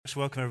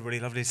Welcome, everybody.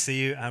 Lovely to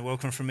see you, and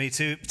welcome from me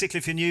too. Particularly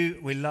if you're new,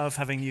 we love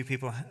having new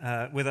people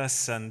with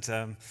us and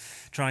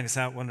trying us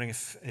out, wondering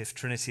if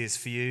Trinity is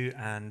for you,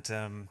 and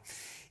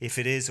if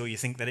it is, or you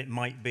think that it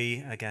might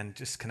be, again,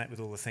 just connect with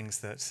all the things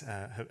that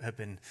have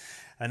been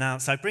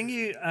announced. I bring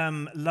you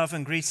love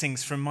and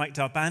greetings from Mike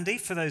Darbandi,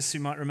 for those who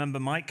might remember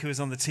Mike, who was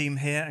on the team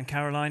here, and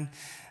Caroline,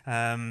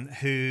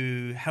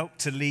 who helped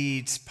to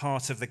lead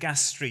part of the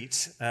Gas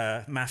Street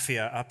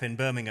mafia up in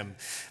Birmingham.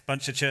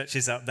 Bunch of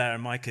churches up there,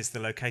 and Mike is the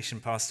location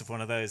pastor of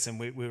one of those. And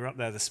we were up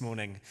there this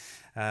morning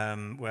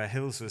where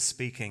Hills was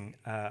speaking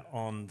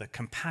on the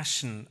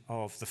compassion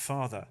of the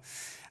Father.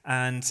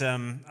 And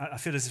I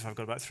feel as if I've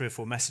got about 3 or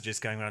 4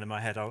 messages going around in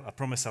my head. I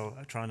promise I'll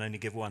try and only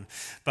give one.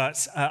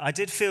 But I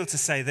did feel to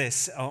say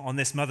this on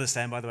this Mother's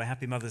Day, and by the way,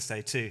 happy Mother's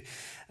Day too.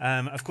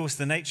 Of course,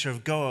 the nature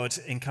of God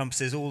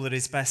encompasses all that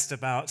is best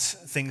about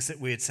things that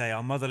we'd say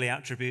are motherly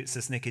attributes,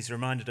 as Nikki's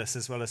reminded us,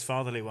 as well as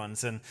fatherly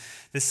ones. And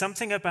there's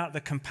something about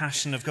the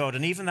compassion of God,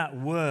 and even that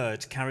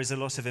word carries a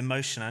lot of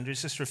emotion.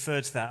 Andrew's just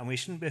referred to that, and we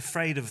shouldn't be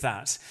afraid of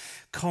that.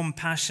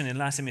 Compassion in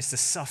Latin means to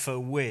suffer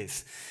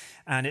with.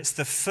 And it's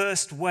the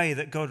first way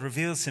that God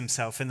reveals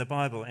himself in the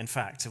Bible, in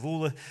fact. Of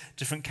all the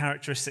different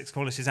characteristics,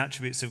 qualities,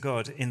 attributes of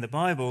God in the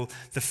Bible,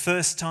 the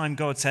first time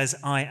God says,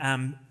 I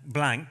am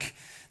blank,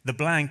 the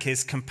blank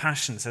is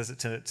compassion, says it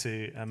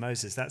to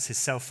Moses. That's his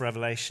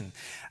self-revelation.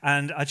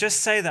 And I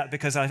just say that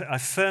because I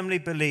firmly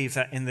believe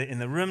that in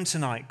the room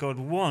tonight, God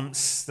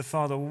wants, the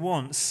Father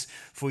wants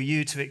for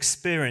you to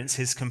experience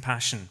his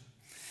compassion.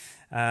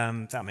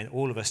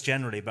 All of us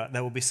generally, but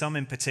there will be some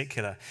in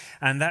particular.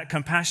 And that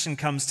compassion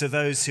comes to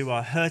those who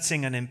are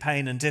hurting and in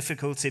pain and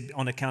difficulty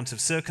on account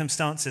of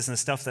circumstances and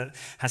stuff that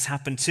has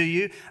happened to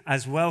you,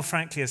 as well,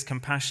 frankly, as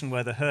compassion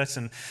where the hurt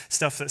and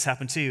stuff that's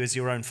happened to you is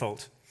your own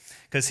fault.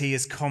 Because he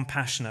is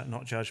compassionate,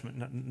 not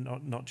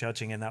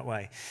judging in that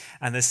way.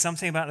 And there's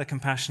something about the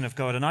compassion of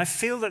God. And I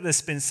feel that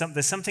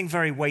there's something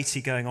very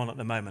weighty going on at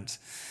the moment.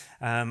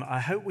 I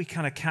hope we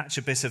kind of catch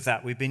a bit of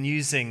that. We've been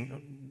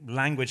using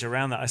language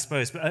around that, I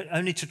suppose, but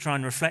only to try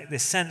and reflect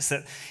this sense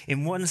that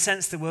in one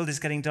sense the world is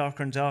getting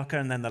darker and darker,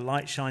 and then the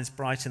light shines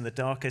bright in the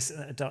darkness,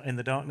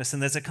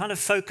 and there's a kind of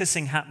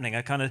focusing happening,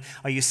 a kind of,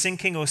 are you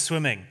sinking or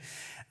swimming?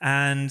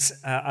 And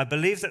I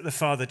believe that the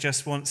Father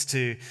just wants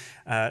to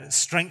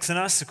strengthen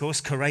us. Of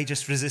course,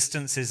 courageous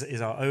resistance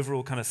is our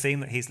overall kind of theme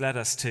that he's led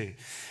us to.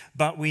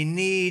 But we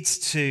need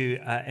to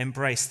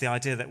embrace the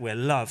idea that we're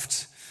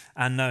loved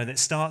and known. It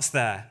starts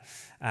there.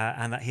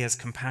 And that he has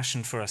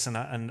compassion for us. And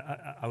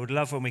I would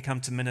love when we come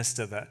to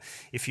minister that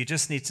if you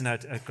just need to know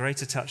a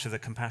greater touch of the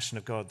compassion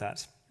of God,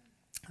 that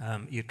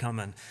you'd come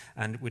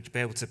and would be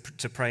able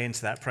to pray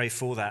into that, pray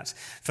for that.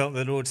 Felt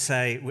the Lord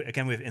say,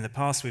 again, in the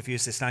past we've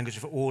used this language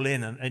of all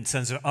in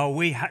terms of,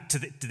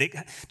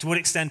 to what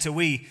extent are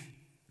we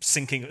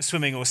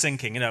swimming or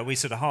sinking? You know, are we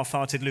sort of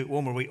half-hearted,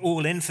 lukewarm, or are we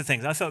all in for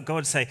things? I felt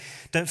God say,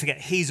 don't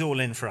forget, he's all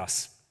in for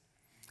us.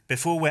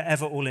 Before we're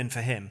ever all in for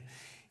him,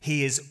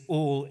 he is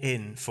all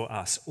in for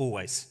us,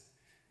 always.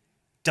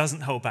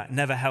 Doesn't hold back,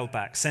 never held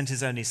back, sent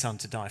his only son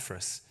to die for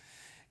us.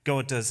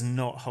 God does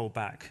not hold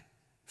back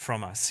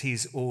from us.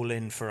 He's all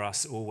in for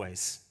us,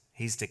 always.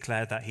 He's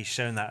declared that, he's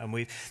shown that,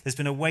 and there's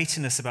been a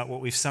weightiness about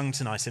what we've sung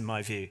tonight, in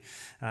my view.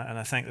 And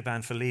I thank the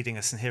band for leading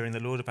us and hearing the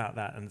Lord about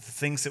that. And the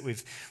things that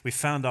we've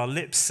found our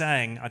lips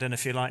saying, I don't know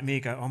if you're like me,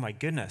 go, oh my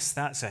goodness,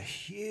 that's a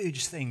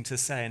huge thing to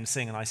say and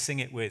sing, and I sing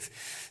it with.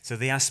 So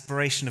the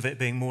aspiration of it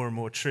being more and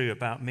more true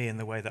about me and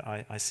the way that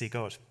I see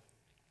God.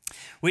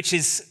 Which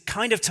is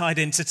kind of tied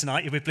into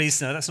tonight, you'll be pleased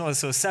to know. That's not a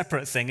sort of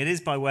separate thing. It is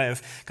by way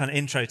of kind of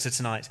intro to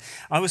tonight.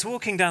 I was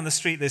walking down the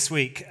street this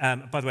week.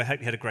 By the way, I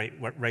hope you had a great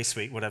race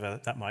week, whatever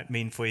that might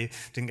mean for you.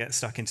 Didn't get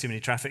stuck in too many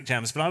traffic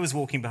jams. But I was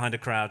walking behind a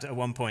crowd at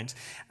one point,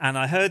 and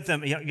I heard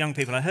them, young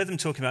people, I heard them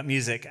talking about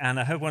music, and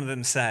I heard one of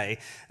them say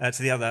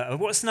to the other,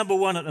 what's number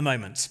one at the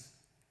moment?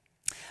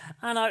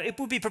 And I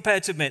would be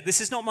prepared to admit,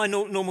 this is not my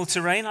normal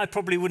terrain. I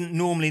probably wouldn't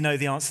normally know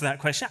the answer to that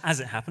question.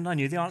 As it happened, I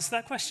knew the answer to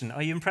that question.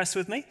 Are you impressed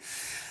with me?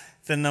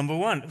 The number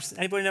one.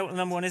 Anybody know what the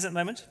number one is at the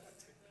moment?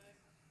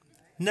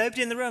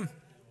 Nobody in the room.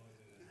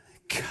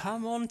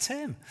 Come on,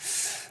 Tim.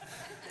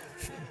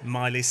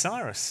 Miley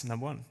Cyrus,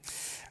 number one.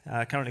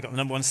 Currently got the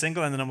number one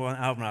single and the number one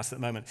album out at the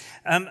moment.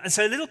 And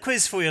so a little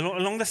quiz for you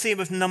along the theme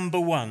of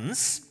number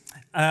ones.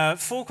 4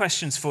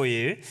 questions for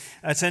you.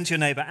 Turn to your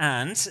neighbour.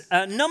 And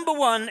number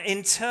one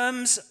in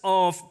terms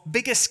of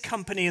biggest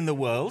company in the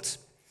world.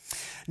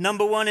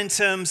 Number one in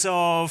terms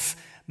of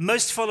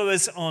most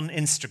followers on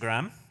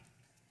Instagram.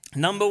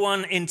 Number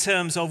one in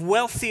terms of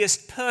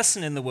wealthiest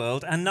person in the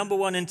world, and number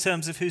one in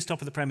terms of who's top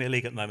of the Premier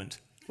League at the moment.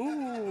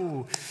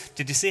 Ooh,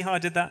 did you see how I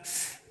did that?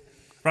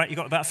 Right, you've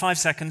got about 5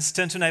 seconds.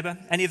 Turn to a neighbour.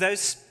 Any of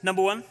those?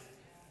 Number one?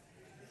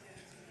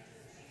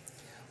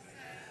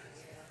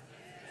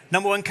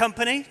 Number one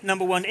company?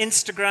 Number one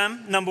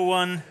Instagram? Number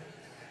one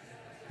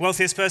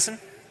wealthiest person?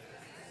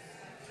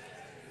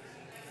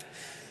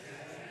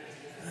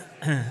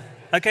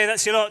 Okay,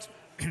 that's your lot.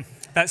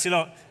 That's your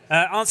lot.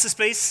 Answers,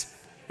 please.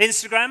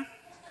 Instagram?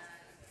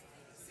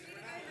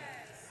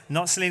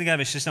 Not Selena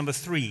Gomez, just number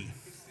 3.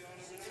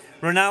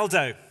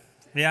 Ronaldo.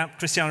 Yeah,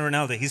 Cristiano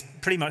Ronaldo. He's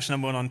pretty much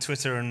number one on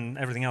Twitter and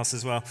everything else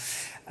as well.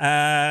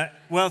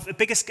 Well, the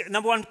biggest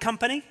number one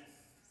company?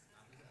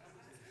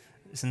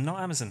 It's not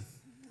Amazon.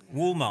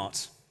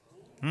 Walmart.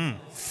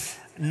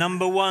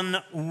 Number one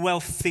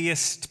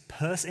wealthiest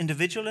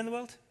individual in the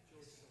world?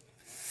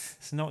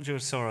 It's not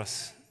George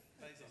Soros.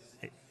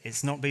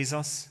 It's not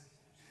Bezos.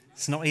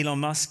 It's not Elon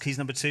Musk. He's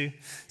number two.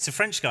 It's a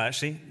French guy,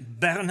 actually.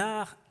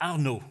 Bernard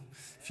Arnault,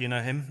 if you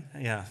know him.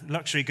 Yeah,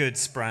 luxury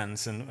goods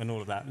brands and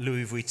all of that.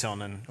 Louis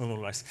Vuitton and all the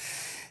rest.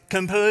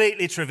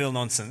 Completely trivial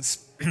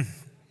nonsense.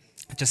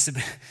 Just a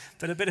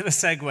bit of a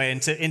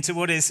segue into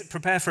what is,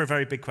 prepare for a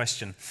very big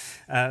question.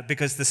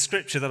 Because the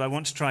scripture that I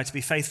want to try to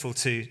be faithful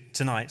to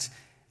tonight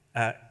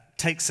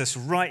takes us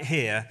right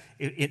here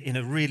in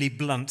a really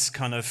blunt,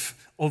 kind of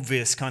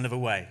obvious kind of a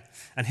way.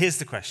 And here's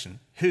the question.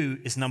 Who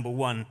is number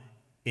one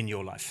in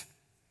your life?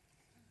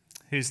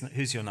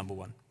 Who's your number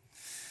one?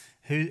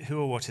 Who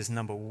or what is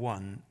number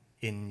one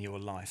in your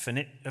life?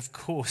 And of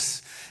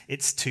course,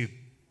 it's too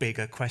big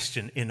a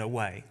question in a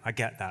way. I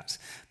get that.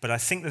 But I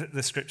think that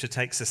the scripture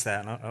takes us there,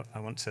 and I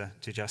want to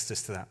do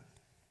justice to that.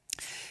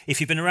 If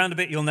you've been around a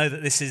bit, you'll know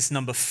that this is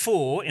number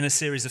 4 in a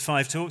series of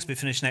 5 talks. We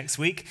finish next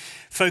week.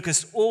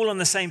 Focused all on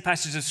the same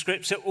passage of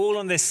Scripture, all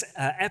on this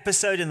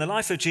episode in the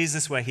life of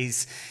Jesus where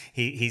he's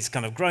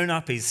kind of grown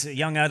up, he's a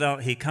young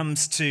adult. He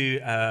comes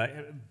to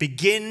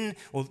begin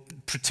or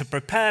to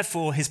prepare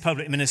for his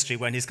public ministry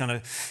when he's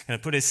going to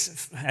put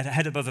his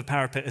head above the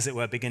parapet, as it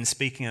were, begin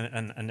speaking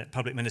and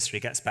public ministry.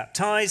 He gets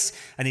baptized,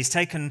 and he's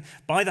taken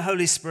by the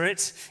Holy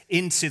Spirit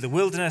into the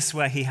wilderness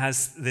where he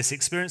has this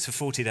experience for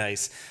 40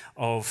 days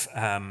of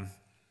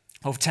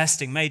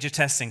testing, major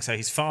testing. So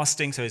he's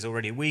fasting, so he's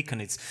already weak and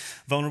he's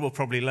vulnerable,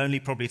 probably lonely,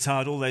 probably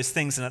tired, all those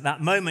things. And at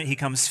that moment, he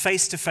comes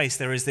face to face.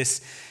 There is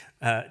this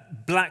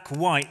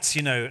black-white,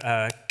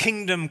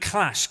 kingdom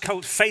clash,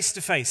 face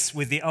to face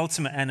with the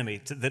ultimate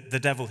enemy, the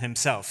devil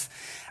himself,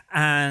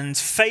 and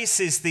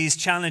faces these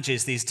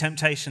challenges, these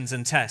temptations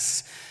and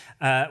tests,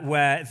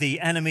 where the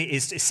enemy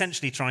is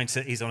essentially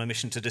he's on a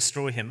mission to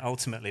destroy him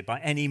ultimately by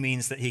any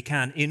means that he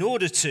can in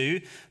order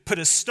to put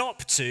a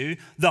stop to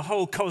the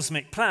whole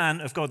cosmic plan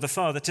of God the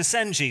Father to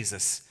send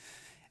Jesus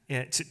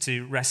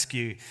to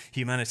rescue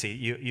humanity,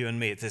 you and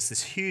me. There's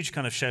this huge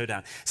kind of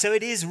showdown. So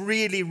it is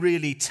really,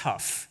 really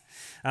tough.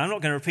 And I'm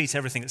not going to repeat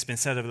everything that's been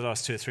said over the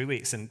last 2 or 3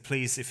 weeks, and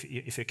please, if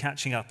you're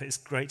catching up, it's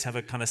great to have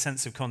a kind of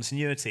sense of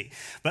continuity.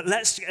 But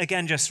let's,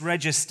 again, just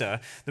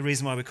register the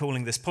reason why we're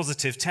calling this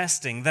positive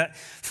testing, that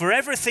for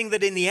everything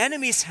that in the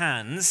enemy's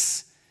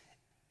hands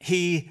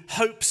he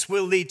hopes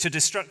will lead to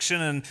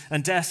destruction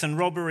and death and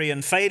robbery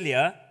and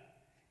failure,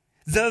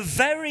 the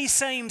very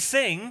same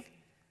thing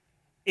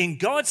in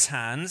God's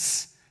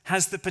hands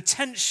has the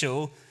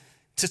potential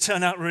to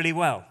turn out really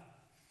well.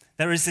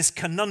 There is this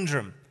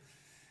conundrum.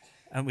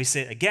 And we see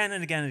it again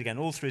and again and again,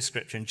 all through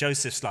Scripture. In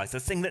Joseph's life, the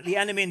thing that the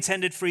enemy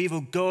intended for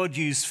evil, God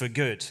used for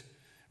good.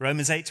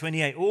 Romans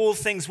 8:28, all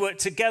things work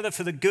together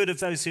for the good of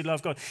those who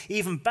love God.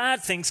 Even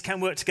bad things can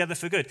work together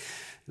for good.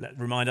 Let's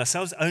remind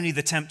ourselves, only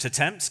the tempter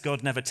tempts.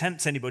 God never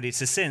tempts anybody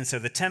to sin. So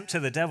the tempter,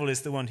 the devil,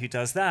 is the one who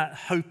does that,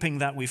 hoping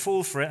that we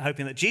fall for it,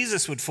 hoping that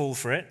Jesus would fall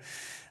for it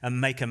and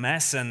make a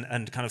mess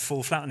and kind of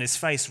fall flat on his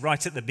face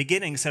right at the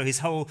beginning. So his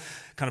whole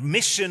kind of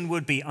mission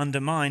would be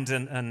undermined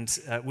and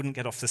wouldn't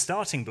get off the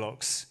starting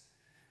blocks.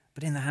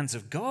 But in the hands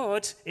of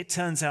God, it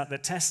turns out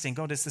that testing,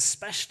 God is the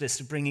specialist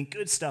of bringing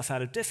good stuff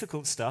out of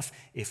difficult stuff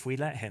if we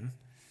let him,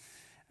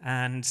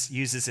 and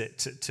uses it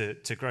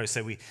to grow.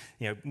 So we,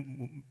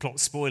 plot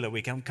spoiler,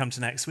 we come to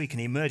next week, and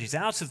he emerges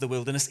out of the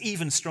wilderness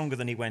even stronger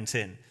than he went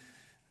in.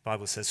 The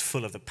Bible says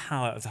full of the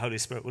power of the Holy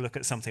Spirit. We'll look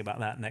at something about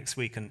that next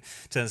week in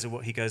terms of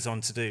what he goes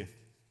on to do.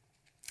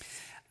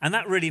 And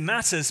that really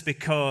matters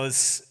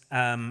because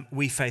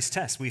we face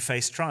tests, we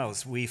face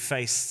trials, we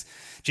face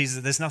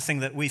Jesus. There's nothing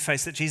that we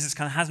face that Jesus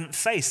kind of hasn't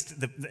faced.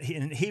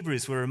 In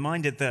Hebrews, we're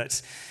reminded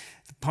that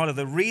part of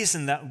the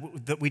reason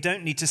that we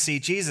don't need to see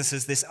Jesus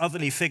as this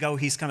otherly figure,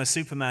 he's kind of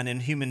Superman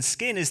in human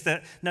skin, is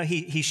that, no,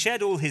 he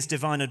shared all his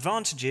divine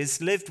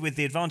advantages, lived with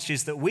the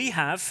advantages that we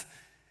have,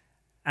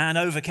 and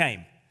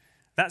overcame.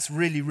 That's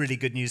really, really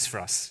good news for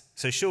us.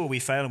 So sure, we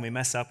fail and we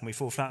mess up and we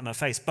fall flat on our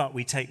face, but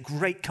we take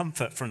great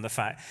comfort from the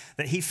fact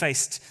that he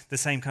faced the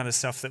same kind of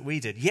stuff that we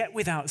did, yet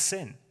without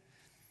sin.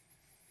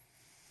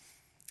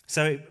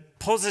 So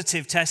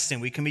positive testing,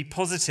 we can be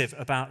positive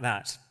about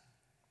that.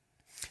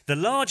 The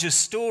larger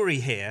story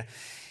here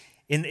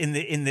in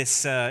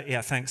this,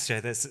 thanks, Jay,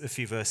 there's a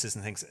few verses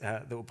and things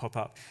that will pop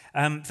up.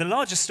 The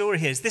larger story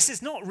here is this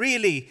is not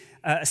really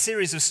a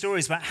series of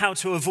stories about how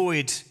to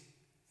avoid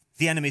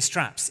the enemy's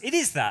traps. It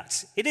is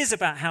that. It is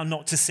about how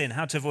not to sin,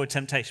 how to avoid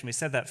temptation. We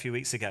said that a few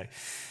weeks ago.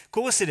 Of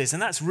course it is,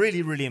 and that's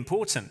really, really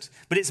important.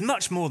 But it's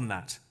much more than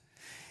that.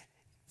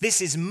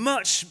 This is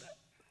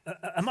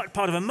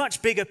part of a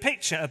much bigger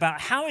picture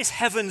about how is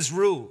heaven's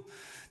rule,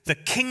 the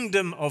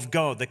kingdom of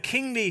God, the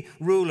kingly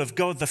rule of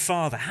God the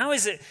Father, how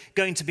is it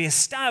going to be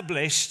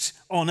established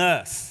on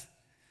earth?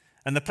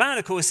 And the plan,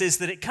 of course, is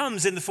that it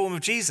comes in the form of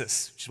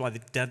Jesus, which is why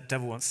the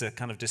devil wants to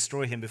kind of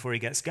destroy him before he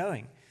gets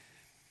going.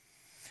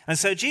 And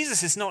so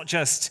Jesus is not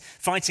just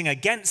fighting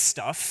against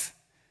stuff,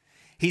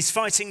 he's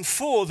fighting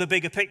for the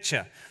bigger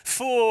picture,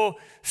 for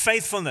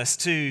faithfulness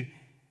to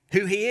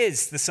who he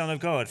is, the Son of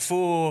God,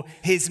 for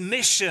his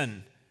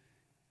mission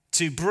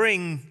to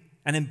bring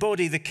and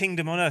embody the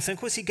kingdom on earth. And of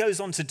course, he goes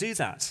on to do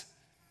that,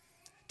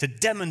 to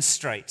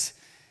demonstrate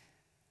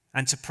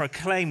and to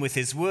proclaim with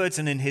his words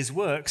and in his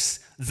works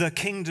the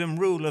kingdom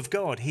rule of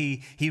God.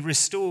 He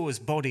restores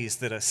bodies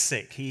that are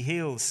sick. He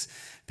heals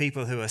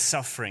people who are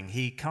suffering.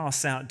 He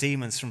casts out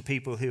demons from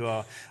people who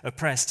are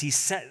oppressed. He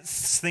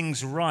sets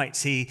things right.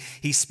 He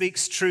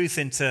speaks truth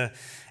into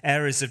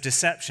areas of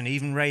deception. He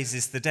even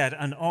raises the dead,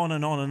 and on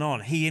and on and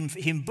on. He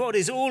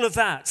embodies all of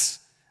that.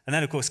 And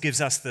then, of course, gives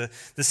us the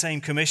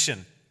same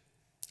commission.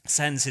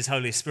 Sends his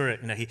Holy Spirit.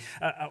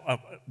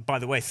 By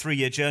the way,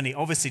 3-year journey,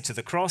 obviously, to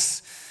the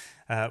cross,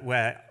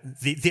 where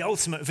the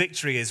ultimate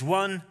victory is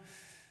won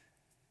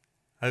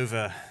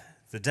over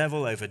the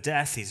devil, over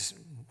death. He's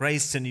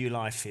raised to new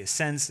life. He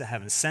ascends to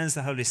heaven, sends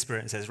the Holy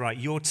Spirit and says, right,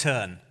 your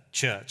turn,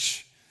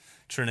 church,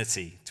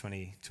 Trinity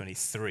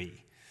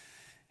 2023.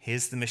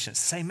 Here's the mission.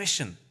 Same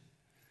mission.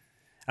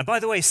 And by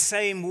the way,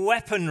 same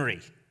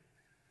weaponry.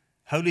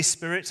 Holy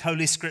Spirit,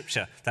 Holy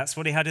Scripture. That's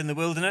what he had in the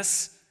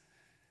wilderness.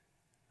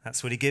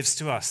 That's what he gives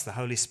to us. The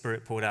Holy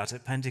Spirit poured out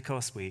at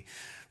Pentecost. We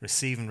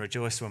receive and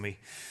rejoice when we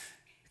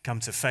come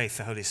to faith.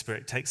 The Holy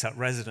Spirit takes up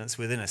residence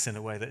within us in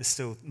a way that is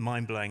still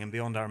mind-blowing and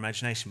beyond our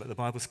imagination. But the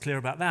Bible's clear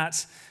about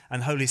that.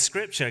 And Holy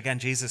Scripture, again,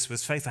 Jesus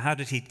was faithful. How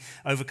did he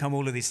overcome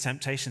all of these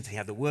temptations? He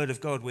had the Word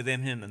of God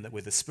within him and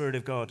with the Spirit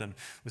of God, and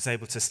was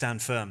able to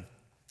stand firm,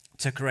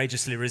 to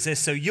courageously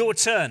resist. So your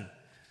turn.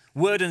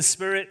 Word and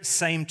Spirit,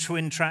 same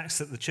twin tracks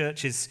that the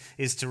church is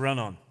to run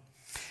on.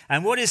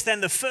 And what is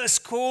then the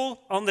first call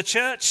on the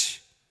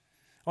church,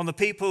 on the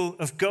people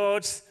of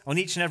God, on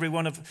each and every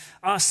one of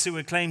us who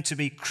would claim to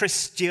be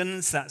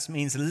Christians? That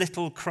means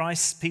little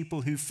Christ,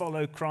 people who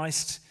follow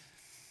Christ,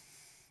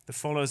 the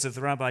followers of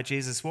the Rabbi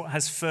Jesus. What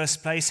has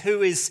first place?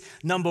 Who is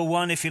number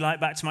one, if you like,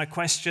 back to my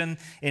question,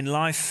 in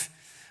life?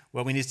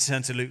 Well, we need to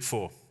turn to Luke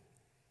 4.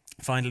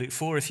 Find Luke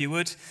 4 if you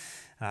would.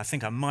 I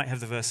think I might have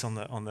the verse on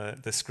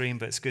the screen,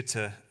 but it's good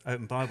to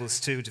open Bibles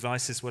too,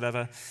 devices,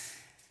 whatever.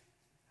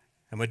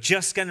 And we're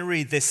just going to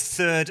read this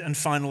third and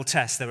final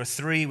test. There are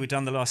 3. We've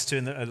done the last 2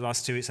 in the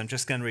last 2 weeks. I'm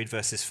just going to read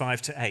verses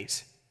 5 to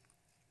 8.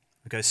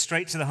 We go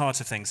straight to the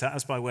heart of things. That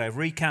was by way of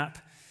recap.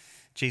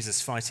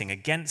 Jesus fighting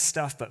against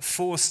stuff, but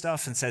for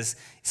stuff, and says,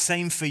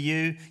 same for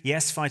you.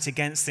 Yes, fight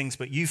against things,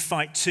 but you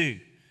fight too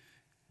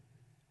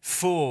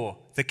for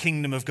the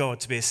kingdom of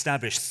God to be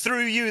established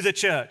through you, the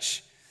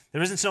church.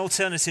 There isn't an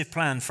alternative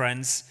plan,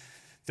 friends.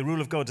 The rule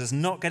of God does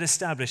not get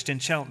established in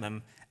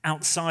Cheltenham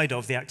outside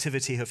of the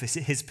activity of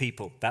his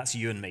people. That's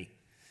you and me,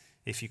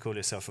 if you call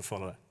yourself a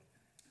follower.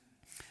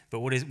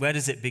 But where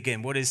does it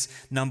begin? What is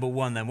number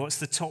one then? What's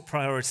the top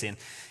priority? And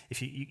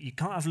if you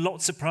can't have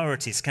lots of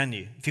priorities, can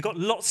you? If you've got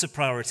lots of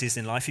priorities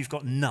in life, you've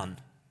got none.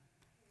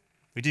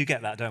 We do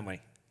get that, don't we?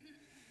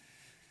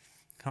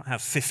 Can't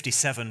have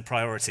 57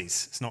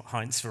 priorities. It's not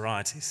Heinz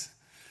varieties.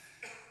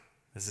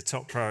 There's a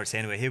top priority.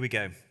 Anyway, here we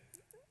go.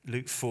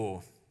 Luke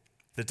 4.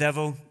 The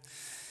devil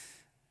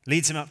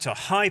leads him up to a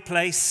high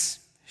place,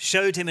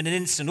 showed him in an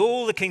instant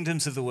all the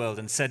kingdoms of the world,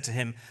 and said to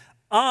him,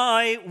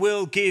 I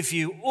will give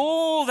you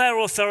all their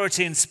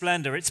authority and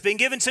splendor. It's been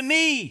given to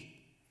me,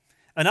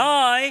 and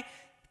I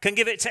can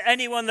give it to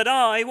anyone that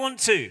I want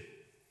to.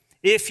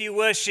 If you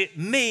worship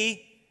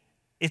me,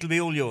 it'll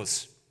be all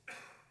yours.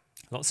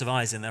 Lots of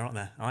I's in there, aren't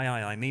there?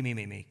 I,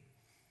 me.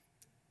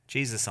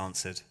 Jesus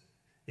answered,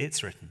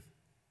 it's written,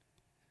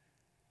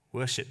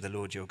 worship the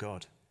Lord your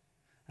God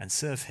and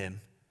serve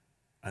him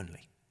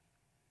only.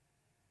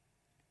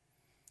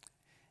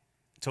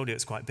 I told you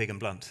it's quite big and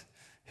blunt.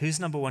 Who's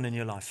number one in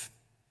your life?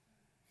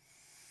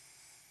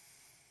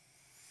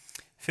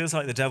 Feels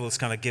like the devil's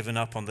kind of given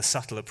up on the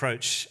subtle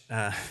approach,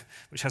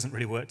 which hasn't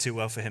really worked too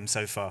well for him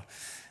so far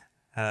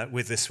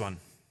with this one,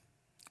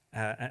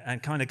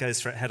 and kind of goes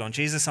for it head on.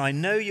 Jesus, I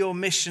know your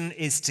mission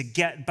is to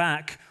get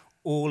back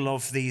all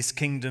of these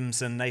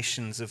kingdoms and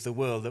nations of the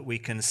world that we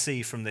can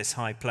see from this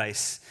high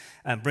place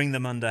and bring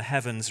them under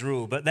heaven's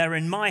rule, but they're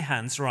in my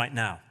hands right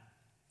now.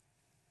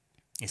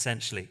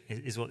 Essentially,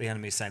 is what the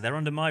enemy is saying. They're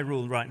under my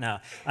rule right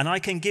now, and I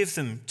can give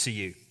them to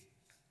you.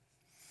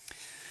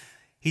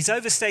 He's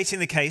overstating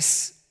the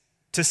case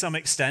to some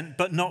extent,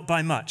 but not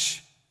by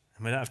much.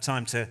 And we don't have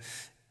time to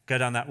go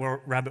down that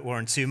rabbit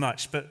warren too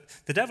much, but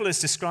the devil is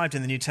described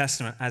in the New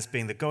Testament as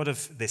being the god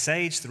of this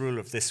age, the ruler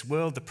of this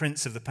world, the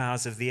prince of the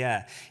powers of the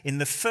air. In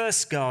the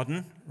first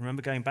garden,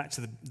 remember going back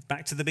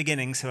to the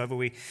beginnings, however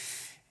we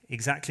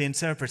exactly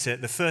interpret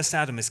it, the first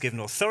Adam is given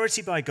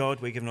authority by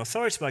God. We're given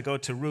authority by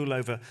God to rule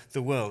over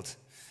the world.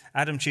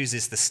 Adam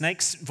chooses the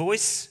snake's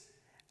voice,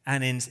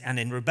 and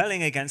in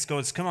rebelling against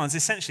God's commands,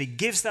 essentially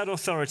gives that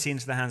authority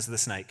into the hands of the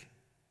snake.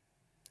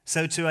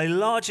 So to a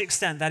large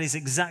extent, that is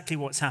exactly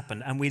what's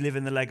happened, and we live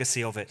in the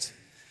legacy of it.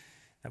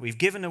 That we've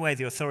given away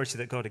the authority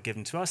that God had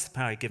given to us, the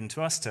power he'd given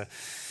to us to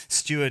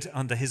steward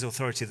under his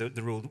authority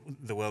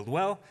the world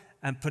well,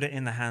 and put it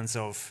in the hands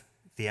of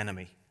the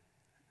enemy.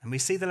 And we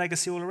see the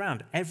legacy all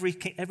around.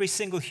 Every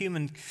single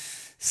human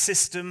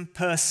system,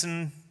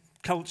 person,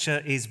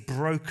 culture is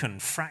broken,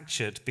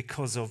 fractured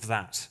because of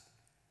that.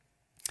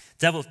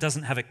 Devil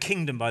doesn't have a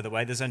kingdom, by the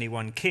way. There's only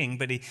one king,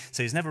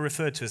 so he's never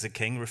referred to as a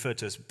king, referred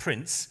to as a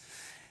prince.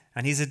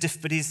 And he's a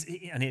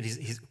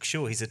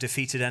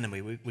defeated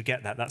enemy. We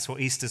get that. That's what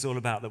Easter's all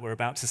about, that we're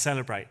about to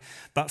celebrate.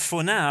 But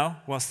for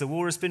now, whilst the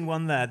war has been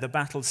won there, the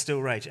battle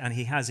still rages, and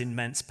he has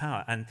immense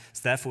power. And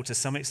therefore, to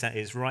some extent,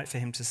 it is right for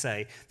him to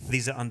say,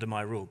 these are under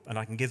my rule, and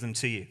I can give them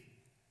to you.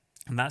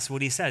 And that's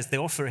what he says. The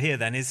offer here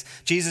then is,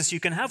 Jesus, you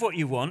can have what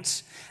you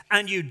want,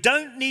 and you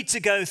don't need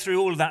to go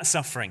through all of that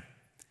suffering.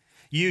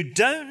 You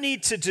don't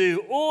need to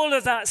do all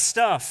of that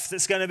stuff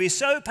that's going to be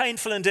so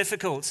painful and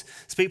difficult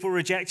as people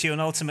reject you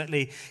and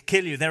ultimately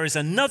kill you. There is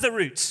another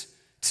route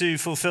to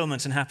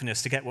fulfillment and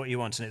happiness to get what you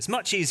want, and it's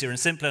much easier and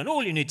simpler, and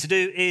all you need to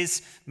do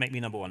is make me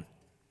number one.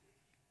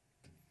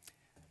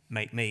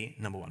 Make me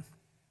number one.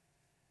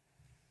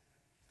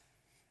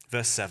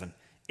 Verse 7.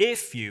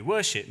 If you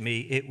worship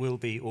me, it will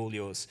be all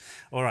yours.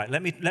 All right,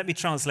 let me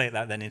translate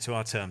that then into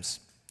our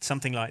terms.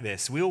 Something like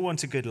this. We all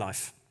want a good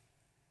life.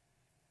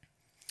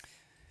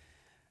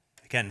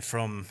 Again,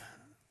 from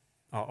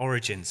our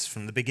origins,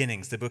 from the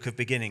beginnings, the book of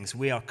beginnings,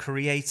 we are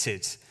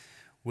created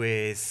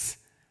with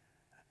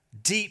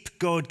deep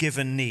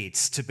God-given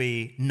needs to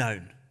be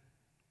known,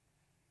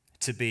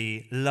 to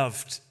be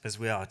loved as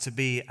we are, to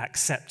be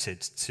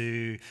accepted,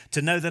 to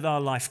know that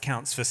our life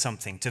counts for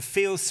something, to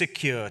feel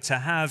secure, to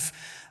have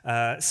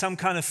some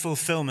kind of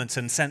fulfillment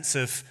and sense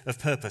of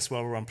purpose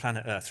while we're on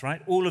planet Earth, right?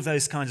 All of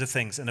those kinds of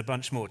things and a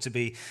bunch more, to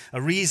be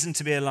a reason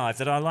to be alive,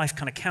 that our life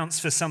kind of counts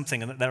for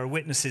something and that there are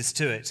witnesses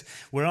to it.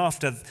 We're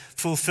after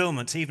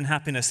fulfillment, even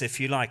happiness if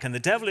you like. And the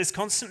devil is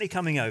constantly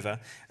coming over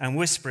and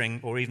whispering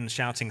or even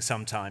shouting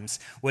sometimes,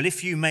 well,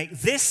 if you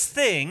make this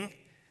thing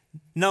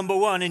number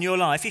one in your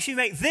life, if you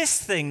make this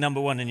thing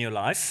number one in your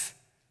life,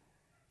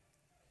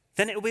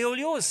 then it will be all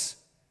yours.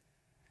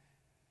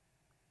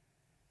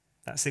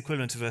 That's the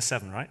equivalent of verse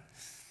 7, right?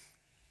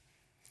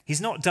 He's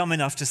not dumb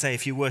enough to say,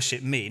 if you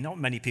worship me. Not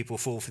many people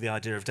fall for the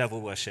idea of devil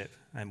worship,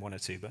 and one or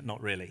two, but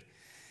not really.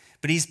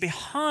 But he's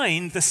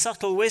behind the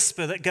subtle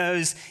whisper that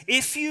goes,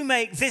 if you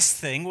make this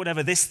thing,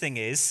 whatever this thing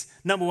is,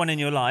 number one in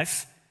your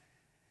life,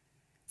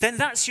 then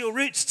that's your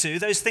route to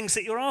those things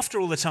that you're after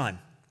all the time.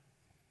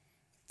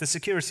 The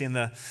security and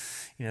the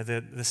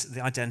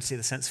identity,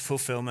 the sense of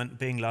fulfillment,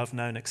 being loved,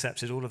 known,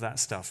 accepted, all of that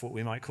stuff, what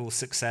we might call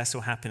success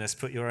or happiness,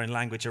 put your own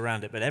language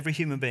around it, but every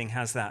human being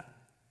has that.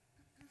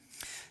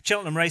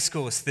 Cheltenham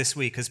Racecourse this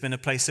week has been a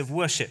place of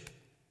worship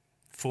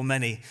for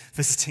many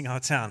visiting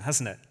our town,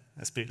 hasn't it?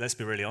 Let's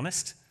be really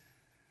honest.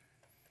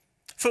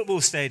 Football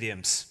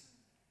stadiums,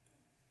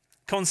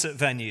 concert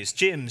venues,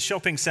 gyms,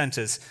 shopping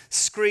centres,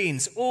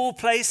 screens, all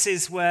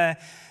places where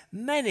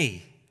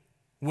many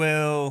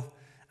will,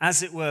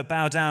 as it were,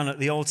 bow down at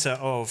the altar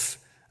of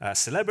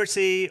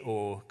celebrity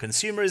or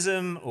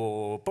consumerism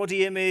or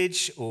body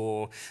image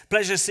or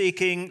pleasure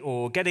seeking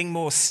or getting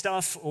more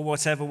stuff or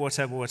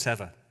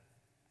whatever.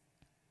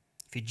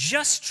 If you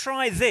just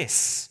try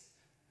this,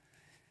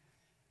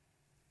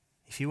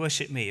 if you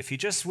worship me, if you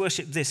just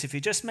worship this, if you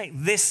just make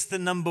this the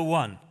number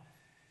one,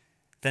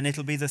 then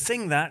it'll be the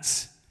thing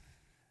that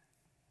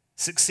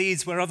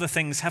succeeds where other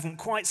things haven't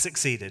quite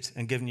succeeded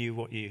and given you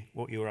what you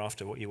were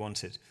after, what you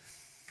wanted.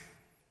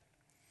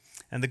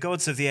 And the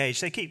gods of the age,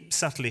 they keep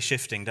subtly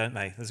shifting, don't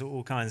they? There's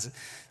all kinds.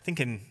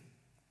 Thinking,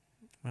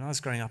 when I was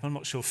growing up, I'm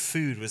not sure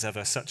food was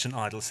ever such an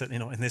idol, certainly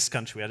not in this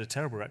country. We had a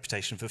terrible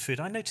reputation for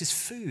food. I noticed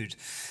food.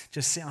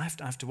 I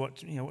have to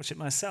watch it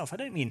myself. I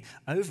don't mean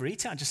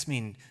overeat it. I just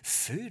mean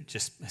food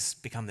just has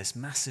become this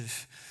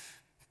massive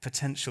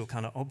potential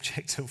kind of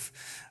object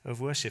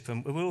of worship.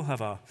 And we all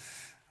have our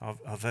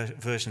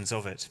versions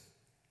of it.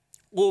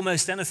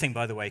 Almost anything,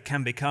 by the way,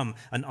 can become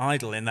an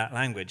idol in that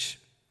language,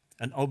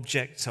 an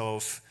object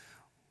of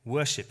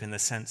worship in the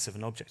sense of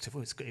an object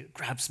of, it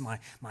grabs my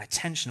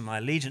attention and my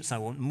allegiance, I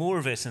want more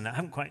of it, and I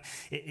haven't quite,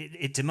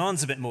 it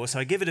demands a bit more, so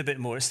I give it a bit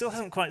more. It still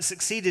hasn't quite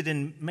succeeded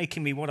in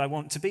making me what I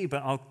want to be,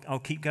 but I'll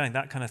keep going,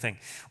 that kind of thing.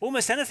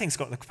 Almost anything's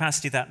got the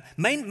capacity that,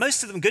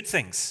 most of them good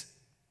things,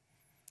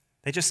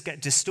 they just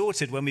get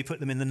distorted when we put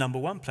them in the number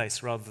one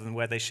place rather than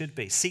where they should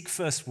be. Seek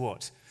first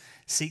what?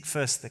 Seek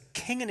first the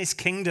King and his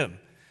kingdom,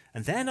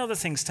 and then other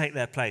things take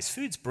their place.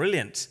 Food's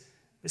brilliant.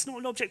 It's not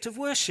an object of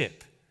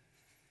worship.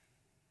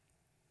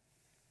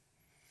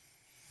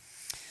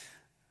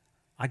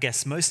 I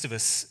guess most of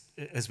us,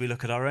 as we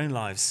look at our own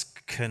lives,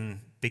 can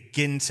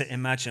begin to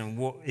imagine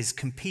what is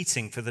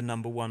competing for the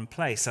number one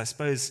place. I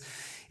suppose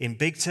in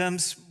big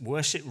terms,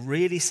 worship,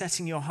 really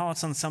setting your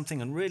heart on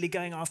something and really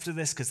going after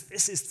this because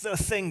this is the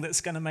thing that's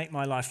going to make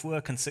my life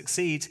work and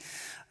succeed.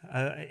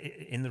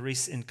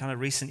 In kind of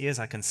recent years,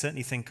 I can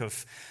certainly think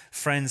of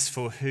friends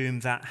for whom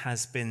that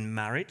has been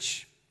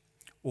marriage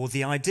or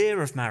the idea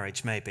of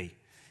marriage maybe.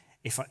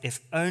 If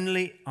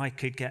only I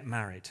could get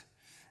married,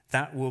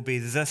 That will be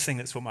the thing.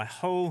 That's what my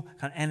whole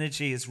kind of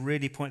energy is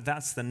really pointing.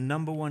 That's the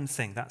number one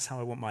thing. That's how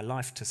I want my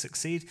life to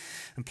succeed.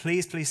 And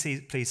please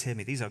hear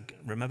me.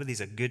 Remember,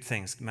 these are good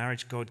things.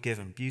 Marriage,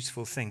 God-given,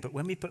 beautiful thing. But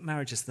when we put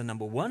marriage as the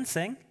number one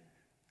thing,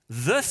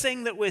 the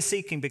thing that we're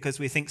seeking because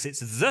we think it's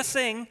the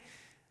thing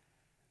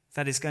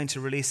that is going to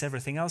release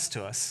everything else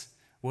to us,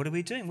 what are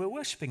we doing? We're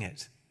worshipping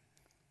it.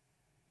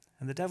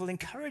 And the devil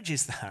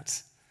encourages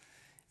that.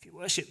 If you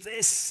worship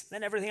this,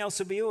 then everything else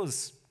will be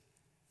yours.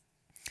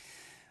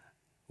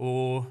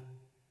 Or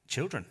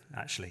children,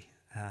 actually.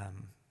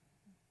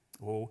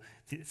 Or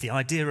the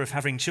idea of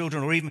having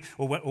children,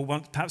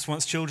 perhaps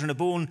once children are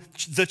born,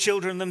 the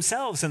children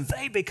themselves, and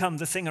they become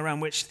the thing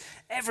around which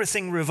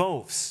everything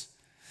revolves.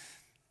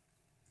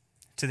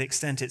 To the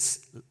extent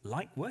it's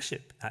like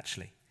worship,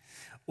 actually.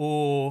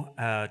 Or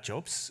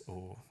jobs,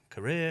 or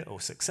career, or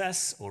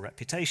success, or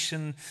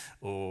reputation,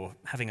 or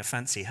having a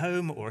fancy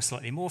home, or a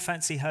slightly more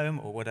fancy home,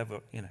 or whatever,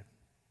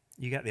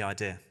 you get the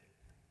idea.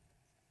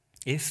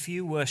 If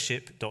you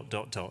worship ...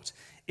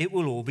 it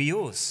will all be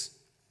yours.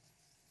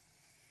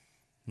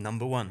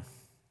 Number one.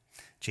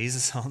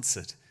 Jesus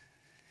answered,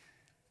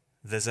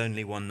 there's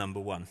only one number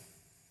one.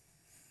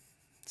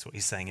 That's what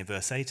he's saying in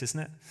verse 8, isn't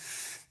it?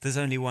 There's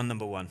only one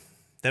number one.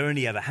 There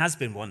only ever has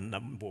been one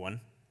number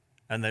one,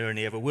 and there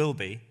only ever will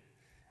be.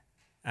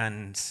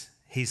 And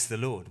he's the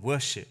Lord.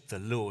 Worship the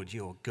Lord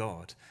your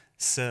God.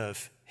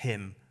 Serve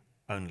him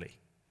only.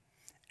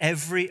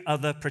 Every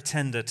other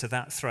pretender to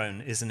that throne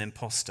is an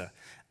imposter.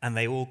 And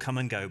they all come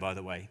and go, by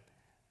the way.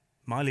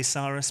 Miley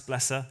Cyrus,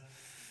 bless her.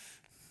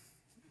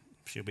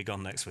 She'll be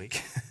gone next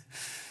week.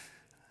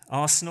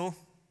 Arsenal,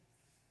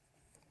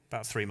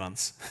 about 3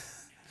 months.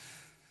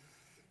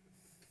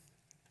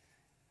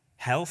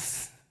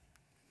 Health,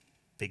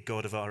 big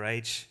god of our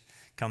age,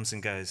 comes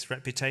and goes.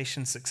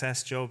 Reputation,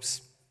 success,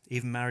 jobs,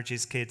 even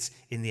marriages, kids,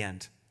 in the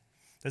end.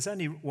 There's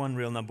only one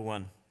real number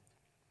one.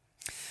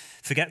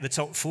 Forget the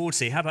top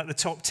 40. How about the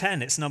top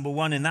 10? It's number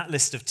one in that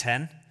list of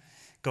 10.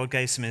 God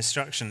gave some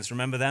instructions,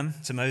 remember them,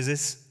 to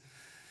Moses?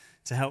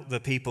 To help the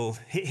people.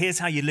 Here's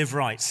how you live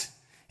right.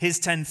 Here's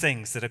 10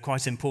 things that are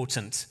quite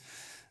important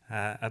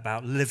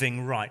about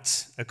living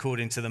right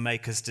according to the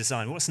Maker's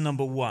design. What's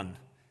number one?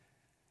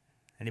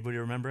 Anybody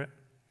remember it?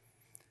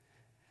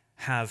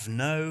 Have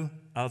no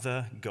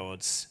other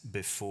gods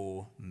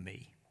before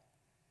me.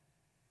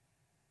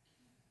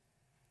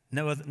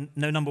 No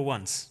number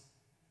ones.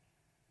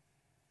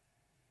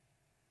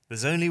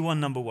 There's only one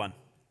number one.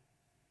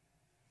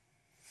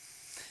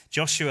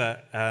 Joshua,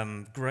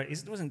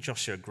 wasn't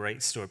Joshua a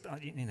great story?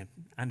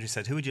 Andrew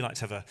said, who would you like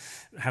to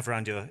have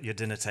around your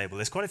dinner table?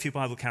 There's quite a few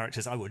Bible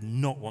characters I would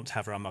not want to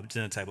have around my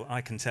dinner table.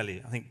 I can tell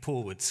you. I think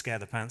Paul would scare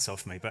the pants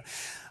off me. But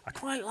I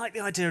quite like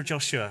the idea of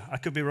Joshua. I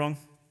could be wrong.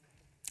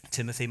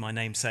 Timothy, my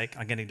namesake,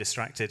 I'm getting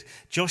distracted.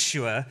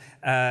 Joshua,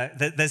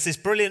 there's this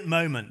brilliant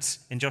moment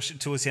in Joshua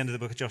towards the end of the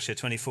book of Joshua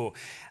 24,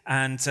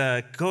 and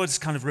God's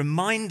kind of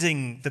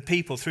reminding the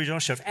people through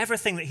Joshua of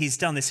everything that he's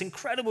done. This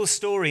incredible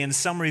story and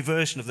summary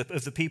version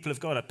of the people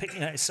of God.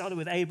 It started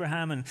with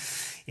Abraham, and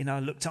I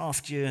looked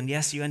after you, and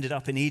yes, you ended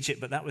up in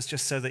Egypt, but that was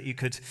just so that you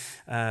could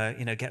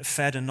get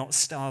fed and not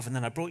starve. And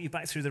then I brought you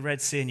back through the Red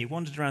Sea, and you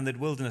wandered around the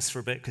wilderness for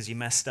a bit because you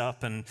messed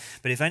up.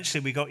 But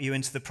eventually we got you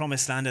into the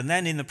Promised Land, and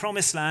then in the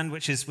Promised Land,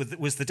 which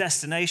was the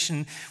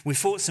destination, we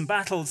fought some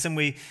battles, and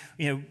I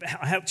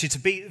helped you to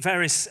beat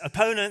various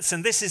opponents,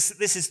 and this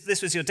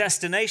was your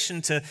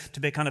destination to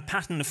be a kind of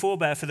pattern, a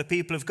forebear for the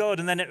people of God.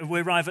 And then we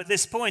arrive at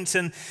this point,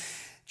 and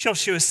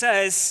Joshua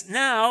says,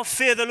 now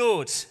fear the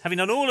Lord. Having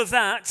done all of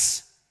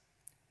that,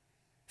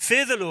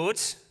 fear the Lord.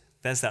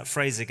 There's that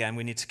phrase again.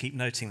 We need to keep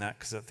noting that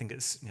because I think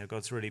it's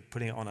God's really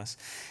putting it on us.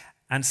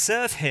 And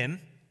serve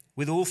him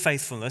with all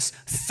faithfulness.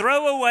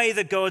 Throw away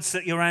the gods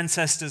that your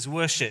ancestors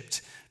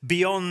worshipped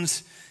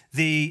beyond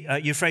the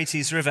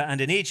Euphrates River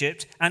and in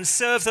Egypt, and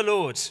serve the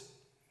Lord.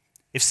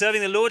 If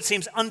serving the Lord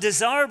seems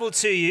undesirable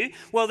to you,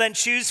 well then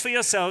choose for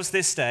yourselves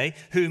this day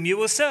whom you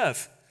will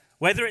serve.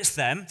 Whether it's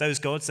them, those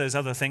gods, those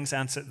other things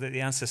that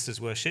the ancestors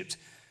worshipped,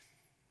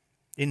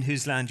 in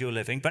whose land you're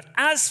living. But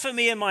as for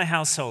me and my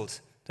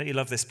household, don't you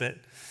love this bit?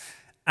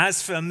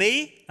 As for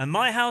me and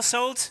my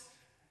household,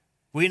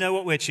 we know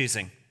what we're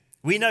choosing.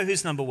 We know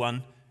who's number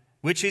one.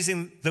 We're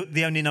choosing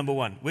the only number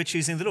one. We're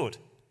choosing the Lord.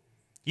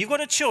 You've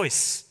got a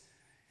choice,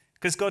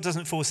 because God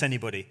doesn't force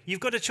anybody. You've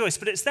got a choice,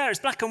 but it's there. It's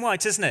black and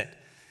white, isn't it?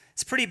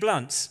 It's pretty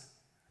blunt.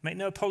 Make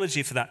no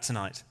apology for that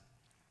tonight.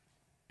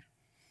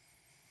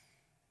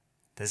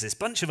 There's this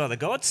bunch of other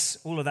gods,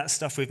 all of that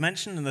stuff we've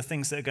mentioned, and the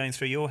things that are going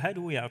through your head.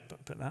 Oh, yeah, I'll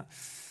put that.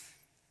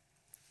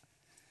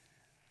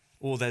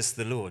 Or there's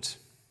the Lord.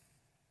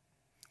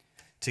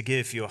 To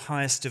give your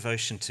highest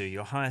devotion to,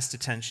 your highest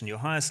attention, your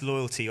highest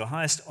loyalty, your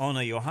highest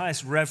honor, your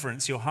highest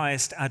reverence, your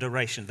highest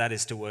adoration. That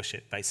is to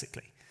worship,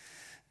 basically.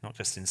 Not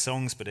just in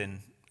songs, but in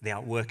the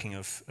outworking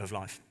of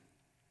life.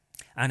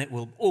 And it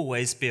will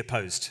always be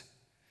opposed.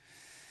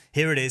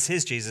 Here it is,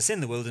 here's Jesus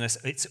in the wilderness.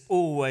 It's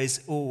always,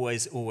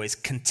 always, always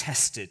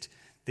contested.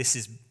 This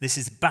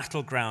is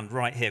battleground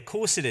right here. Of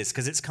course it is,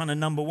 because it's kind of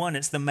number one.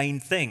 It's the main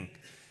thing.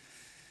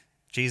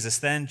 Jesus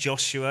then,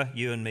 Joshua,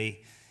 you and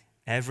me,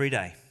 every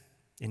day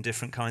in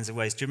different kinds of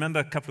ways. Do you remember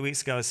a couple of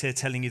weeks ago I was here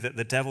telling you that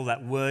the devil,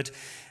 that word,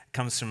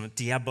 comes from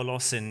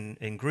diabolos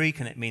in Greek,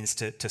 and it means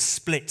to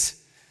split,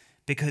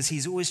 because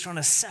he's always trying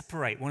to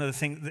separate. One of the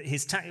things that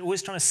he's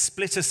always trying to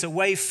split us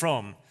away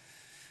from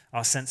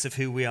our sense of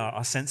who we are,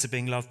 our sense of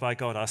being loved by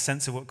God, our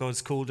sense of what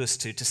God's called us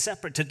to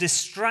separate, to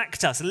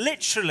distract us,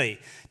 literally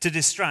to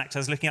distract. I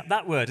was looking up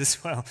that word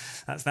as well.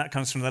 That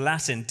comes from the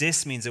Latin.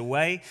 Dis means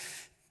away.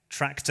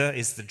 Tractor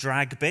is the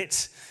drag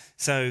bit.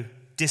 So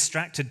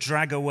distract, to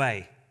drag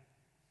away.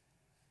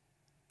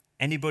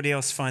 Anybody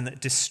else find that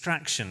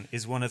distraction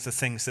is one of the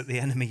things that the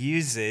enemy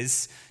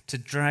uses to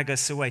drag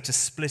us away, to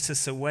split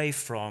us away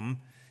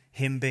from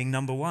him being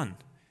number one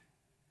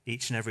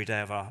each and every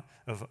day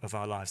of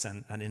our lives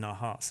and in our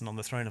hearts and on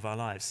the throne of our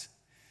lives?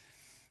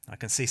 I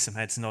can see some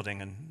heads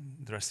nodding, and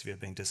the rest of you are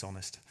being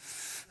dishonest.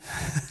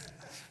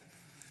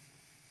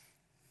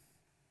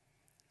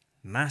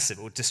 Massive.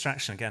 Or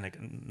distraction, again,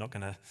 I'm not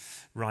going to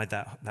ride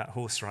that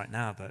horse right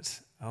now, but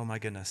oh my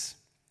goodness.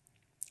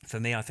 For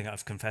me, I think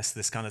I've confessed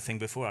this kind of thing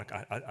before.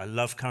 I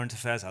love current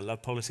affairs. I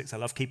love politics. I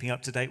love keeping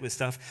up to date with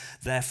stuff.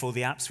 Therefore,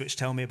 the apps which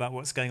tell me about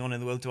what's going on in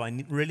the world, do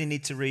I really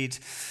need to read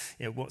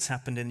what's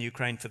happened in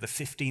Ukraine for the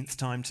 15th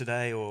time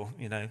today, or,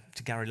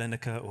 to Gary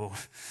Lineker, or,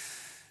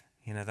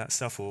 that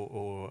stuff,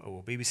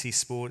 or BBC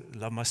Sport?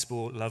 Love my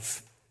sport.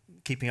 Love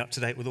keeping up to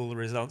date with all the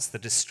results. The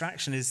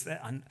distraction is there.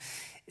 And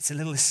it's a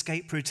little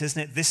escape route,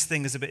 isn't it? This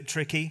thing is a bit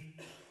tricky.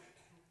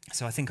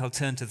 So I think I'll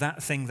turn to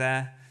that thing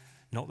there.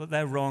 Not that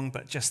they're wrong,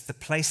 but just the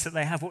place that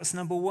they have. What's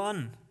number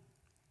one?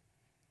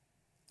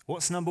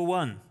 What's number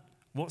one?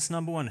 What's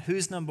number one?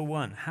 Who's number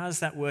one?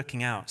 How's that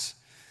working out?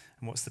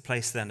 And what's the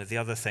place then of the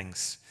other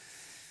things?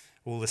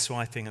 All the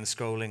swiping and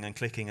scrolling and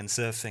clicking and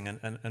surfing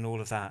and all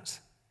of that.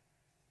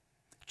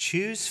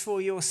 Choose for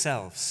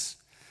yourselves,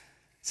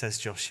 says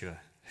Joshua,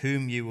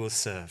 whom you will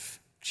serve.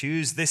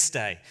 Choose this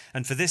day.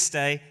 And for this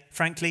day,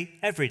 frankly,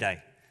 every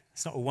day.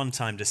 It's not a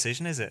one-time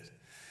decision, is it?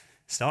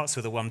 It starts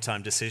with a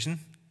one-time decision.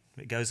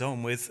 It goes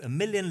on with a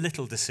million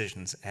little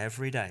decisions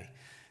every day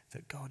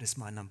that God is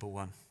my number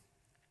one.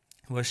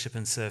 Worship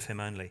and serve him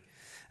only.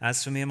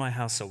 As for me and my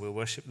household, we'll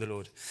worship the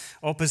Lord.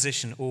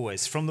 Opposition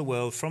always, from the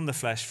world, from the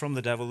flesh, from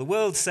the devil. The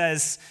world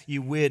says,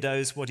 you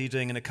weirdos, what are you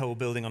doing in a coal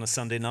building on a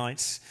Sunday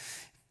night?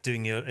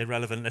 Doing your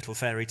irrelevant little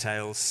fairy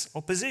tales.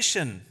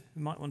 Opposition.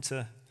 We might want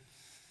to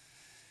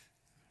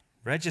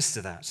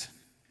register that.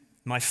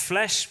 My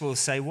flesh will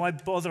say, why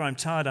bother? I'm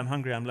tired, I'm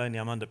hungry, I'm lonely,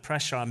 I'm under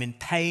pressure, I'm in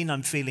pain,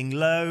 I'm feeling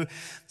low.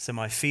 So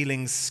my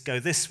feelings go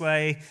this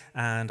way,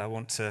 and I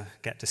want to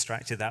get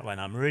distracted that way.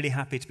 And I'm really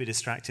happy to be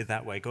distracted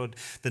that way. God,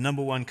 the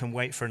number one, can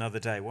wait for another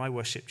day. Why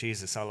worship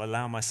Jesus? I'll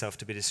allow myself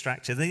to be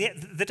distracted. And yet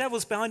the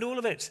devil's behind all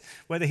of it,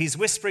 whether he's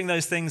whispering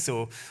those things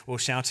or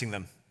shouting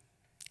them.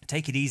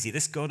 Take it easy.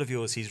 This God of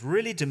yours, he's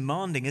really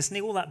demanding, isn't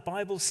he? All that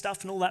Bible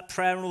stuff and all that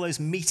prayer and all those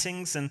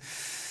meetings and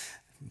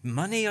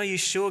money, are you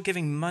sure?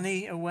 Giving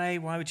money away?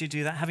 Why would you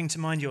do that? Having to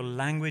mind your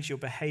language, your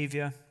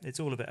behavior. It's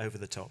all a bit over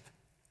the top.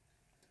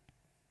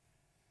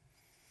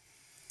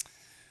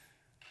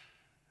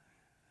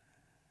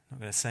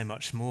 Not going to say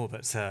much more,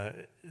 but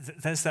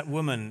there's that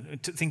woman.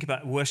 Think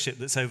about worship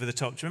that's over the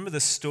top. Do you remember the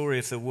story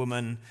of the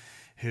woman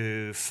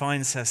who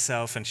finds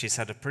herself, and she's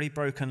had a pretty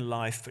broken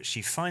life, but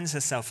she finds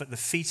herself at the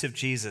feet of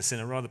Jesus in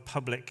a rather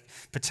public,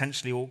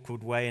 potentially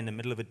awkward way in the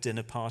middle of a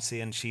dinner party,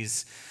 and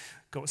she's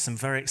got some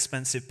very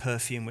expensive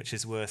perfume which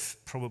is worth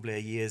probably a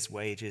year's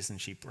wages, and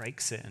she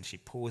breaks it and she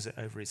pours it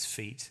over his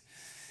feet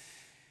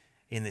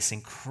in this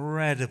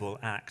incredible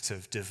act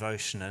of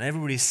devotion. And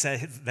everybody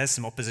said, there's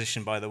some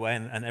opposition by the way,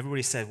 and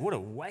everybody said, what a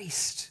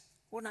waste,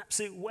 what an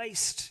absolute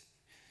waste.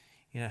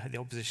 The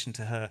opposition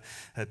to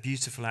her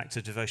beautiful act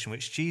of devotion,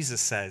 which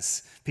Jesus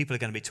says, people are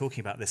going to be talking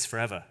about this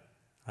forever.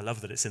 I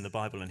love that it's in the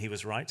Bible, and he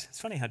was right. It's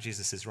funny how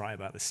Jesus is right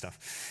about this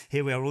stuff.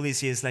 Here we are all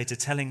these years later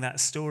telling that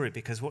story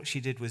because what she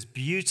did was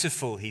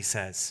beautiful, he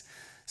says.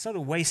 It's not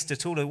a waste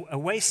at all. A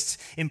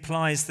waste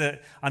implies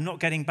that I'm not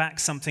getting back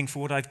something for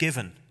what I've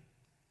given.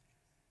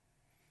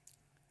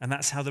 And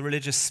that's how the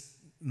religious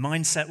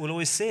mindset will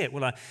always see it.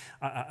 Well,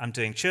 I'm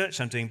doing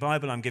church, I'm doing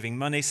Bible, I'm giving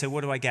money, so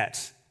what do I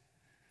get?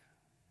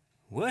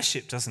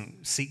 Worship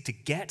doesn't seek to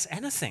get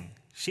anything.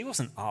 She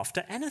wasn't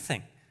after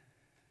anything.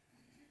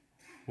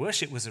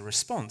 Worship was a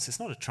response. It's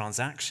not a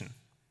transaction.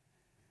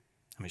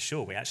 I mean,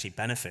 sure, we actually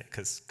benefit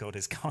because God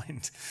is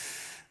kind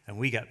and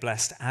we get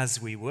blessed as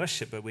we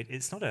worship, but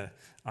it's not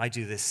I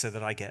do this so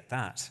that I get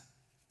that.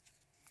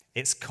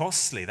 It's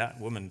costly. That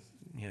woman,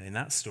 in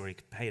that story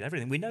paid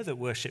everything. We know that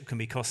worship can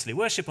be costly.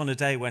 Worship on a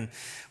day when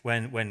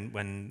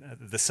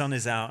the sun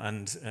is out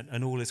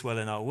and all is well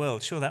in our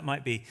world, sure, that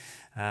might be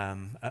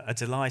a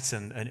delight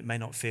and it may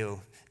not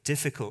feel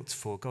difficult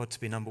for God to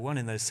be number one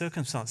in those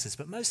circumstances.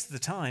 But most of the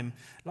time,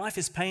 life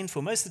is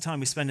painful. Most of the time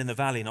we spend in the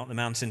valley, not the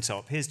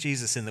mountaintop. Here's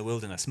Jesus in the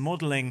wilderness,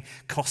 modeling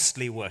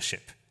costly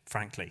worship,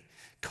 frankly.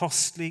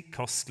 Costly,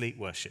 costly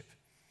worship.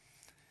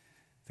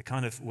 The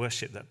kind of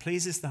worship that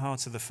pleases the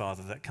heart of the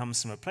Father, that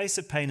comes from a place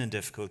of pain and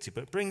difficulty,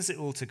 but brings it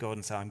all to God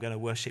and says, I'm going to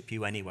worship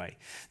you anyway.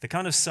 The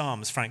kind of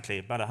Psalms, frankly,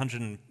 about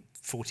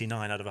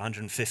 149 out of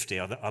 150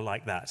 are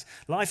like that.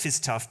 Life is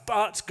tough,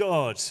 but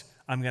God,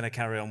 I'm going to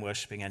carry on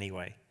worshiping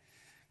anyway,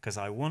 because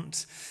I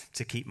want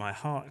to keep my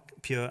heart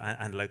pure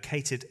and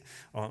located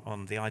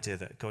on the idea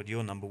that, God,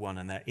 you're number one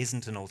and there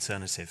isn't an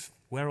alternative.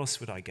 Where else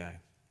would I go?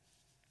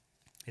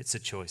 It's a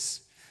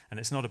choice. And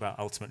it's not about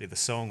ultimately the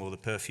song or the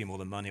perfume or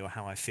the money or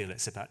how I feel.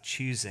 It's about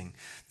choosing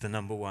the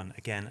number one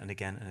again and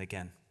again and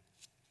again.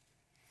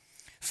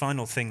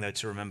 Final thing, though,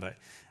 to remember,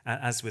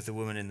 as with the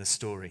woman in the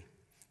story,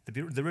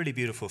 the really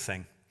beautiful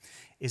thing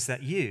is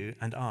that you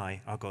and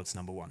I are God's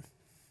number one.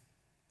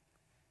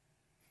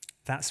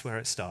 That's where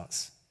it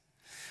starts.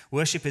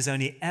 Worship is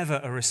only ever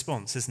a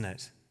response, isn't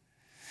it?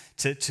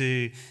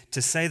 To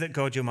say that,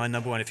 God, you're my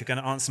number one, if you're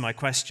going to answer my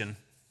question,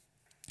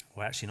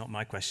 well, actually not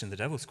my question, the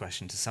devil's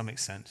question to some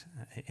extent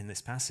in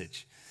this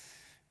passage.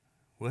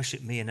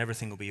 Worship me and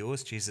everything will be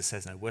yours. Jesus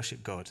says, no,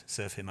 worship God,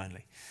 serve him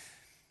only.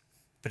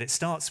 But it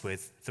starts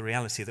with the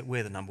reality that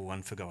we're the number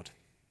one for God.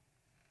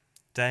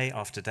 Day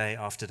after day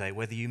after day,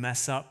 whether you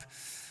mess up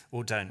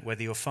or don't,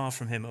 whether you're far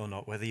from him or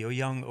not, whether you're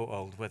young or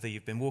old, whether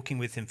you've been walking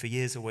with him for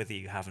years or whether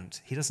you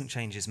haven't, he doesn't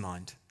change his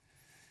mind.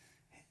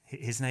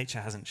 His nature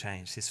hasn't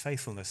changed. His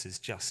faithfulness is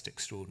just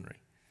extraordinary.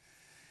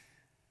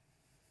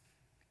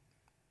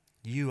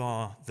 You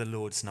are the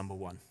Lord's number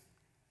one.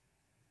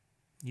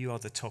 You are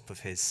the top of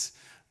his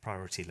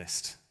priority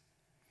list.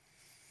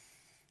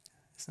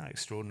 Isn't that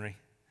extraordinary?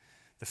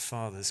 The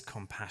Father's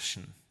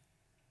compassion.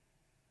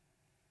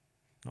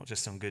 Not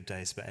just on good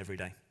days, but every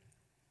day.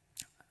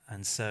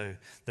 And so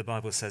the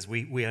Bible says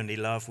we only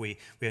love, we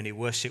only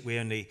worship, we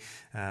only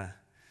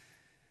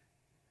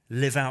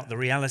live out the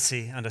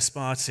reality and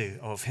aspire to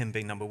of him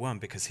being number one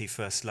because he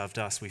first loved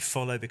us. We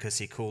follow because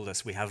he called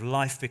us. We have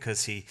life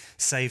because he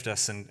saved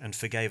us and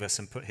forgave us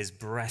and put his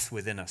breath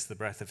within us, the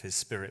breath of his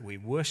Spirit. We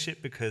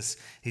worship because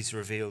he's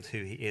revealed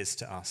who he is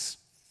to us.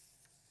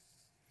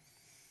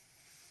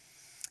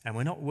 And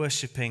we're not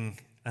worshipping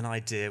an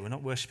idea, we're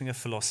not worshipping a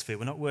philosophy,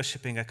 we're not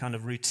worshipping a kind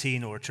of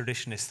routine or a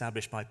tradition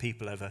established by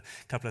people over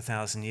a couple of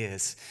thousand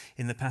years.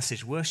 In the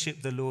passage,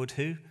 worship the Lord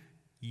who?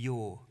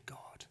 Your God.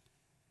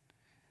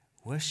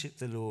 Worship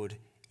the Lord,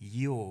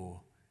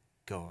 your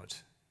God.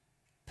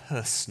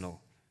 Personal,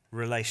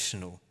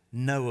 relational,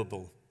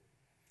 knowable.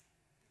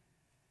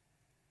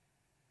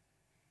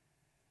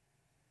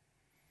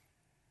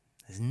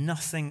 There's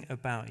nothing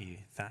about you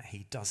that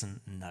he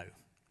doesn't know.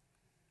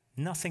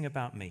 Nothing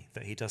about me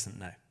that he doesn't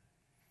know.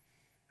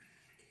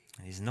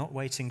 And he's not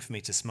waiting for me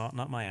to smarten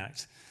up my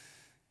act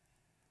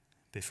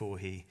before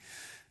he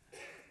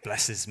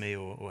blesses me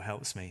or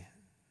helps me.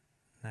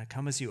 Now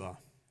come as you are.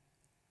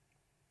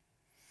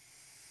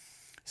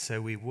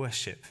 So we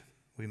worship,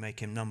 we make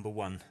him number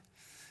one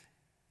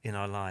in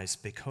our lives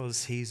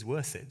because he's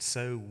worth it,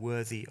 so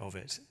worthy of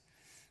it.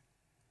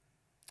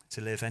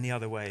 To live any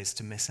other way is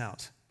to miss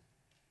out.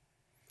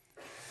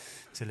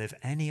 To live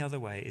any other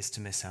way is to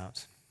miss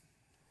out.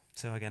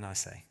 So again I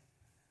say,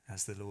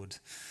 as the Lord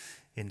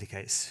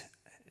indicates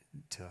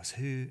to us,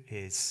 who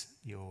is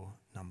your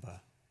number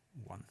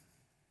one?